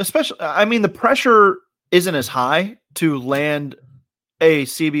 Yeah, absolutely. Especially, I mean, the pressure isn't as high to land a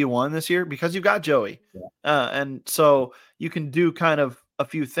CB1 this year because you've got Joey. And so you can do kind of a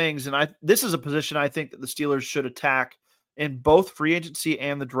few things. And this is a position I think that the Steelers should attack in both free agency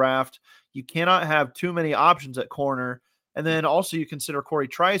and the draft. You cannot have too many options at corner. And then also you consider Corey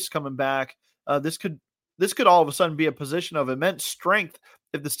Trice coming back. This could all of a sudden be a position of immense strength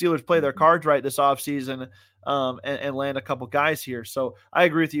if the Steelers play their cards right this offseason and land a couple guys here. So I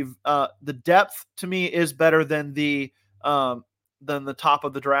agree with you. The depth to me is better than the top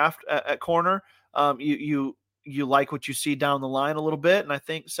of the draft at corner. You like what you see down the line a little bit. And I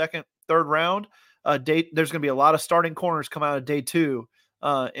think second, third round, there's going to be a lot of starting corners come out of day 2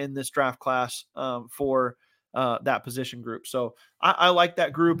 in this draft class for that position group. So I like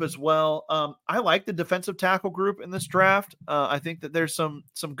that group as well. I like the defensive tackle group in this draft. I think that there's some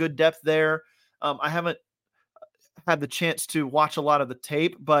good depth there. I haven't had the chance to watch a lot of the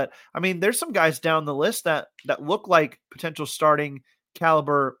tape, but I mean, there's some guys down the list that look like potential starting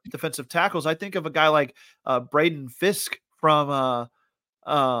caliber defensive tackles. I think of a guy like Braden Fisk from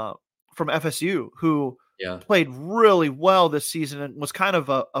FSU, who played really well this season and was kind of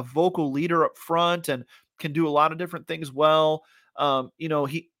a vocal leader up front and can do a lot of different things well.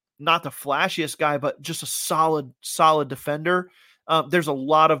 He not the flashiest guy, but just a solid defender. There's a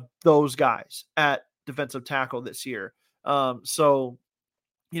lot of those guys at defensive tackle this year. So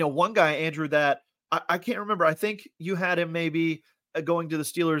one guy, Andrew, that I can't remember. I think you had him maybe going to the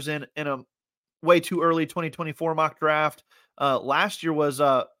Steelers in way too early 2024 mock draft last year was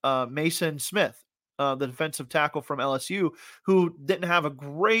Mason Smith, the defensive tackle from LSU, who didn't have a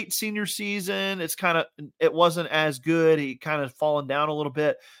great senior season. It wasn't as good. He kind of fallen down a little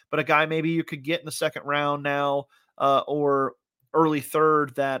bit, but a guy maybe you could get in the second round now or early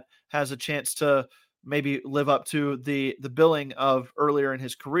third that has a chance to maybe live up to the billing of earlier in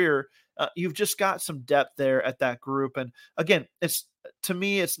his career. You've just got some depth there at that group. And again, to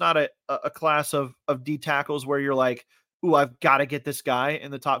me, it's not a class of D tackles where you're like, ooh, I've got to get this guy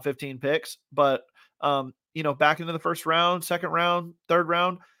in the top 15 picks. But, back into the first round, second round, third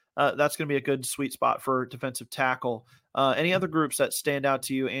round, that's going to be a good sweet spot for defensive tackle. Any other groups that stand out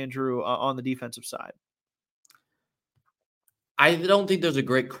to you, Andrew, on the defensive side? I don't think there's a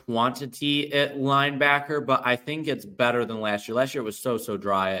great quantity at linebacker, but I think it's better than last year. Last year it was so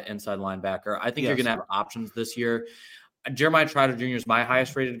dry at inside linebacker. I think you're going to have options this year. Jeremiah Trotter Jr. is my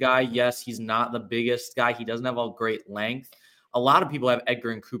highest rated guy. Yes, he's not the biggest guy. He doesn't have a great length. A lot of people have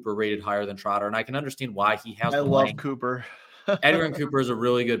Edgerrin Cooper rated higher than Trotter, and I can understand why he has. I love Cooper. Edgerrin Cooper is a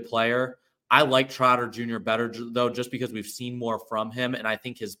really good player. I like Trotter Jr. better, though, just because we've seen more from him, and I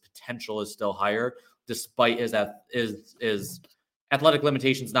think his potential is still higher, despite his athletic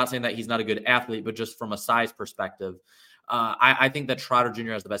limitations. Not saying that he's not a good athlete, but just from a size perspective, I think that Trotter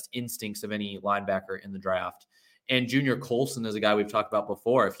Jr. has the best instincts of any linebacker in the draft. And Junior Colson is a guy we've talked about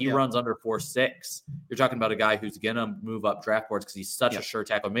before. If he runs under 4.6, you're talking about a guy who's going to move up draft boards because he's such a sure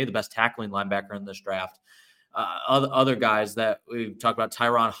tackler. Maybe the best tackling linebacker in this draft. Other guys that we've talked about,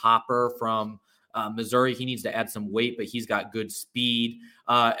 Tyron Hopper from Missouri. He needs to add some weight, but he's got good speed.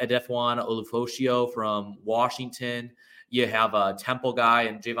 Adefwan Olufosio from Washington. You have a Temple guy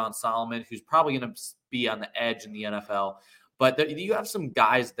and Javon Solomon, who's probably going to be on the edge in the NFL. But you have some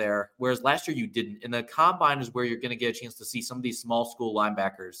guys there, whereas last year you didn't. And the combine is where you're going to get a chance to see some of these small school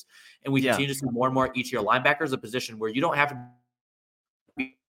linebackers. And we continue to see more and more each year. Linebacker is a position where you don't have to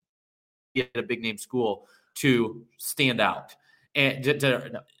be at a big name school to stand out.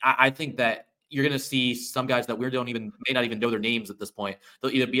 And I think that you're going to see some guys that may not even know their names at this point.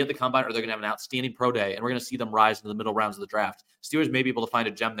 They'll either be at the combine or they're going to have an outstanding pro day, and we're going to see them rise into the middle rounds of the draft. Steelers may be able to find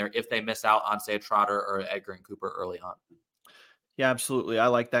a gem there if they miss out on, say, a Trotter or Edgerrin Cooper early on. Yeah, absolutely. I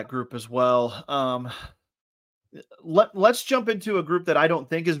like that group as well. Let's jump into a group that I don't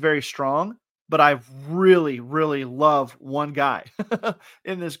think is very strong, but I really, really love one guy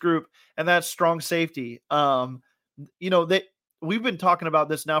in this group, and that's strong safety. We've been talking about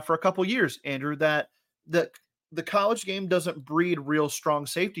this now for a couple years, Andrew, that the college game doesn't breed real strong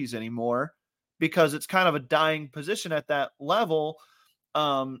safeties anymore because it's kind of a dying position at that level.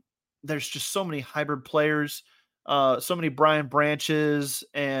 There's just so many hybrid players. So many Brian Branches,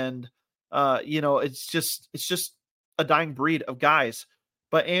 and it's just a dying breed of guys.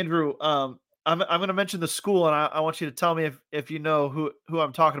 But Andrew, I'm going to mention the school, and I want you to tell me if you know who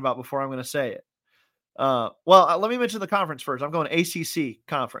I'm talking about before I'm going to say it. Let me mention the conference first. I'm going ACC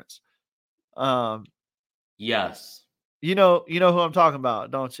conference. Yes. You know who I'm talking about,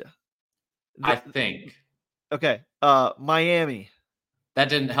 don't you? I think. Okay. Miami. That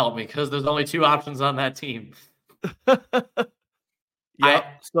didn't help me because there's only two options on that team.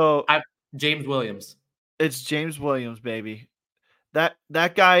 James Williams. It's James Williams, baby.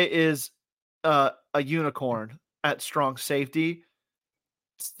 That guy is a unicorn at strong safety.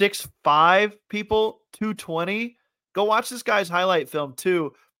 6'5", people, 220. Go watch this guy's highlight film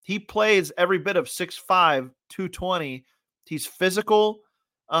too. He plays every bit of 6'5", 220. He's physical.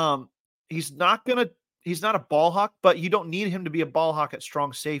 He's not a ball hawk, but you don't need him to be a ball hawk at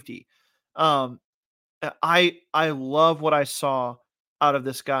strong safety. I love what I saw out of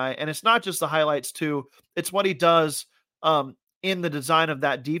this guy, and it's not just the highlights too. It's what he does in the design of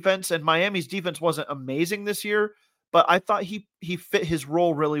that defense. And Miami's defense wasn't amazing this year, but I thought he fit his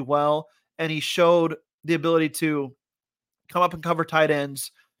role really well, and he showed the ability to come up and cover tight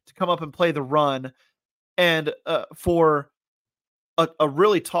ends, to come up and play the run. And for a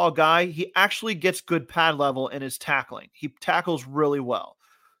really tall guy, he actually gets good pad level in his tackling. He tackles really well.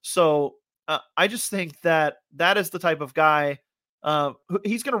 So I just think that is the type of guy.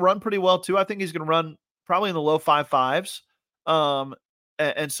 He's going to run pretty well too. I think he's going to run probably in the low 5.5s.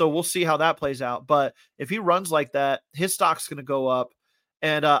 And so we'll see how that plays out. But if he runs like that, his stock's going to go up.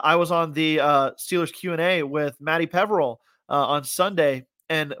 And I was on the Steelers Q&A with Matty Peverell on Sunday,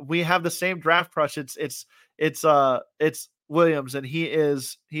 and we have the same draft crush. It's Williams, and he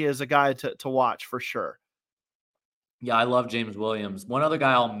is a guy to watch for sure. Yeah, I love James Williams. One other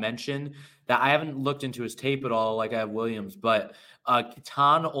guy I'll mention that I haven't looked into his tape at all like I have Williams, but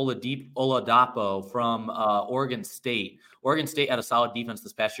Ketan Oladapo from Oregon State. Oregon State had a solid defense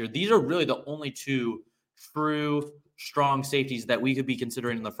this past year. These are really the only two true strong safeties that we could be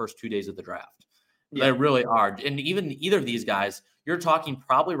considering in the first 2 days of the draft. Yeah. They really are. And even either of these guys, you're talking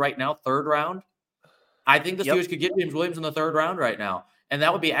probably right now, third round. I think the Steelers could get James Williams in the third round right now. And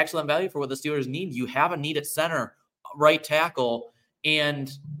that would be excellent value for what the Steelers need. You have a need at center, right tackle,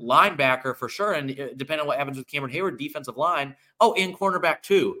 and linebacker for sure. And depending on what happens with Cameron Hayward, defensive line. Oh, and cornerback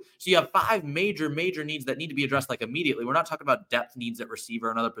too. So you have 5 major needs that need to be addressed like immediately. We're not talking about depth needs at receiver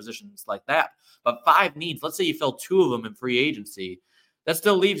and other positions like that, but 5 needs. Let's say you fill 2 of them in free agency. That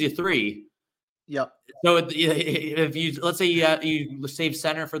still leaves you 3. Yep. So if you, let's say you save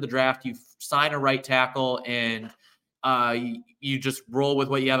center for the draft, you sign a right tackle, and you just roll with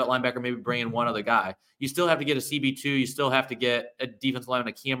what you have at linebacker, maybe bring in one other guy. You still have to get a CB2. You still have to get a defensive line and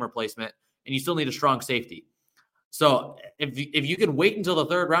a cam replacement, and you still need a strong safety. So if you can wait until the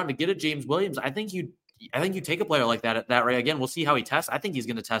third round to get a James Williams, I think you take a player like that at that rate. Again, we'll see how he tests. I think he's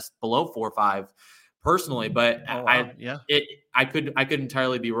going to test below 4.5 personally, but I could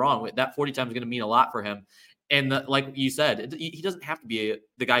entirely be wrong. That 40 time is going to mean a lot for him. And like you said, he doesn't have to be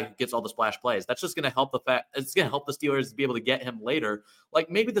the guy who gets all the splash plays. That's just going to help it's going to help the Steelers be able to get him later. Like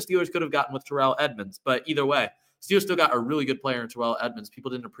maybe the Steelers could have gotten with Terrell Edmonds, but either way, Steelers still got a really good player in Terrell Edmonds.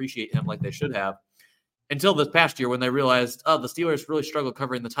 People didn't appreciate him like they should have until this past year when they realized, the Steelers really struggled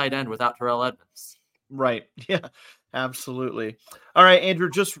covering the tight end without Terrell Edmonds. Right. Yeah, absolutely. All right, Andrew,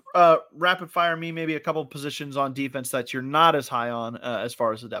 just rapid fire me maybe a couple positions on defense that you're not as high on as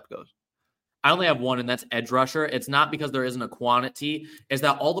far as the depth goes. I only have one, and that's edge rusher. It's not because there isn't a quantity. It's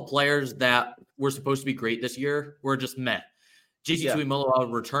that all the players that were supposed to be great this year were just meh. J.C.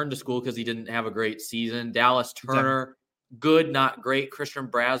 Tuimoloau returned to school because he didn't have a great season. Dallas Turner, good, not great. Christian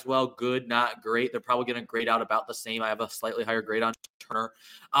Braswell, good, not great. They're probably going to grade out about the same. I have a slightly higher grade on Turner.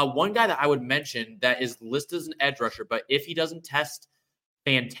 One guy that I would mention that is listed as an edge rusher, but if he doesn't test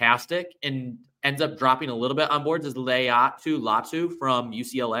fantastic and ends up dropping a little bit on boards, is Laiatu Latu from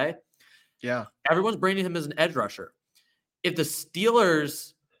UCLA. Yeah. Everyone's branding him as an edge rusher. If the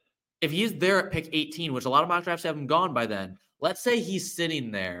Steelers, if he's there at pick 18, which a lot of mock drafts have him gone by then, let's say he's sitting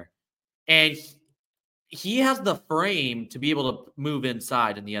there and he has the frame to be able to move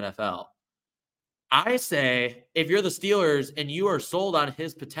inside in the NFL. I say, if you're the Steelers and you are sold on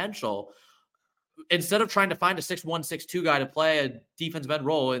his potential, instead of trying to find a 6'1", 6'2" guy to play a defensive end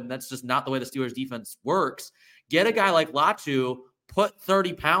role, and that's just not the way the Steelers defense works, get a guy like Latu, put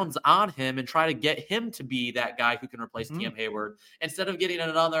 30 pounds on him and try to get him to be that guy who can replace Cam Hayward instead of getting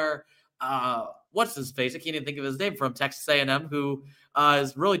another, what's his face? I can't even think of his name, from Texas A&M, who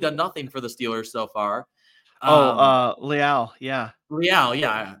has really done nothing for the Steelers so far. Leal. Yeah. Leal.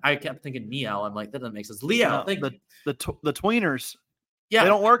 Yeah. I kept thinking Meow. I'm like, that doesn't make sense. Leal. The tweeners. Yeah. They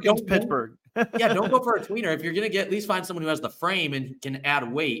don't work in Pittsburgh. Don't go for a tweener. If you're going to at least find someone who has the frame and can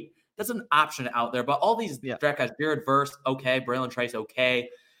add weight, that's an option out there. But all these draft guys, Jared Verse, okay. Braylon Trice, okay.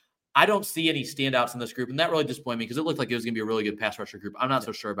 I don't see any standouts in this group, and that really disappointed me because it looked like it was going to be a really good pass rusher group. I'm not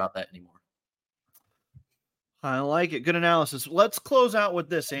so sure about that anymore. I like it. Good analysis. Let's close out with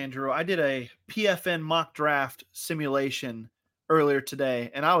this, Andrew. I did a PFN mock draft simulation earlier today,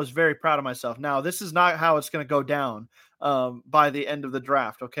 and I was very proud of myself. Now, this is not how it's going to go down by the end of the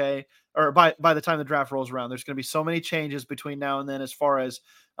draft, okay? Or by the time the draft rolls around. There's going to be so many changes between now and then as far as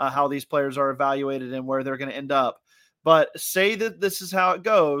how these players are evaluated and where they're going to end up. But say that this is how it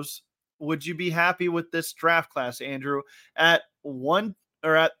goes. Would you be happy with this draft class, Andrew? At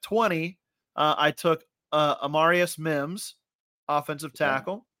 20, I took Amarius Mims, offensive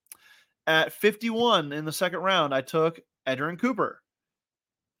tackle. At 51 in the second round, I took Edgerrin Cooper.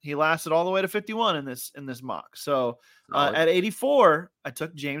 He lasted all the way to 51 in this mock. So at 84, I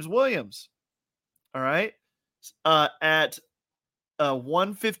took James Williams. All right. At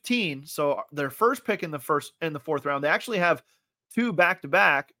 115, so their first pick in the fourth round. They actually have 2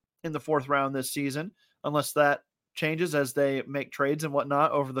 back-to-back in the fourth round this season, unless that changes as they make trades and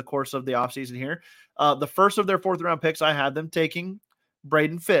whatnot over the course of the offseason here. The first of their fourth round picks, I had them taking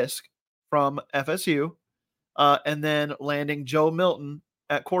Braden Fisk from FSU, and then landing Joe Milton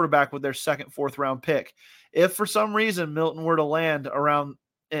at quarterback with their second fourth round pick. If for some reason Milton were to land around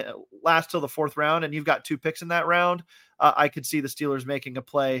last till the fourth round and you've got 2 picks in that round, I could see the Steelers making a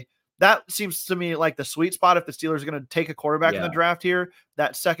play. That seems to me like the sweet spot. If the Steelers are going to take a quarterback in the draft here,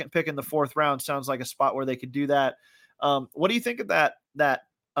 that second pick in the fourth round sounds like a spot where they could do that. What do you think of that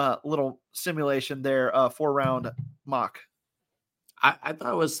little simulation there, 4-round mock? I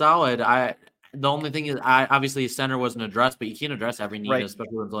thought it was solid. The only thing is, obviously center wasn't addressed, but you can't address every need,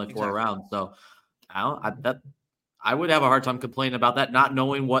 especially when it's only 4 rounds. So I would have a hard time complaining about that, not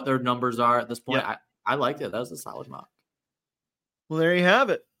knowing what their numbers are at this point. I liked it. That was a solid mock. Well, there you have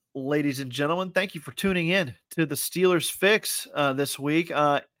it, ladies and gentlemen. Thank you for tuning in to the Steelers Fix this week.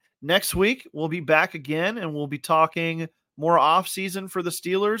 Next week, we'll be back again, and we'll be talking more off-season for the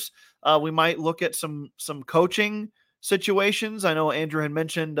Steelers. We might look at some coaching situations. I know Andrew had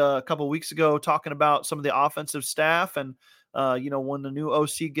mentioned a couple of weeks ago talking about some of the offensive staff, and when the new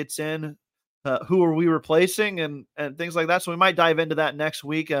OC gets in, who are we replacing and things like that. So we might dive into that next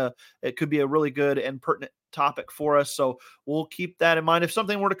week. It could be a really good and pertinent topic for us. So we'll keep that in mind. If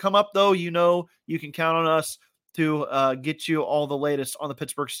something were to come up, though, you can count on us to get you all the latest on the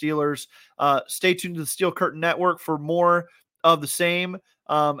Pittsburgh Steelers. Stay tuned to the Steel Curtain Network for more of the same.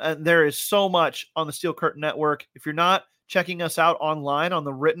 And there is so much on the Steel Curtain Network. If you're not checking us out online on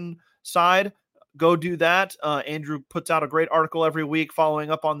the written side, go do that. Andrew puts out a great article every week following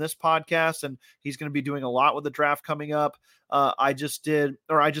up on this podcast, and he's going to be doing a lot with the draft coming up. I just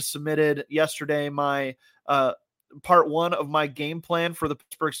submitted yesterday my part 1 of my game plan for the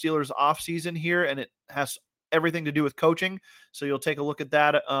Pittsburgh Steelers offseason here, and it has everything to do with coaching. So you'll take a look at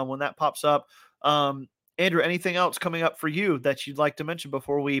that when that pops up. Andrew, anything else coming up for you that you'd like to mention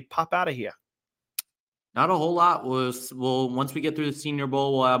before we pop out of here? Not a whole lot. Once we get through the Senior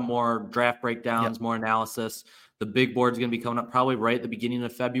Bowl, we'll have more draft breakdowns, more analysis. The big board's going to be coming up probably right at the beginning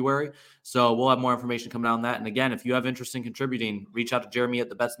of February. So we'll have more information coming out on that. And again, if you have interest in contributing, reach out to Jeremy at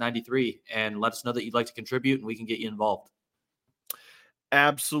the Bets 93 and let us know that you'd like to contribute, and we can get you involved.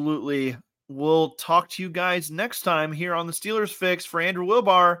 Absolutely. We'll talk to you guys next time here on the Steelers Fix. For Andrew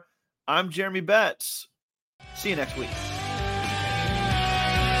Wilbar, I'm Jeremy Betts. See you next week.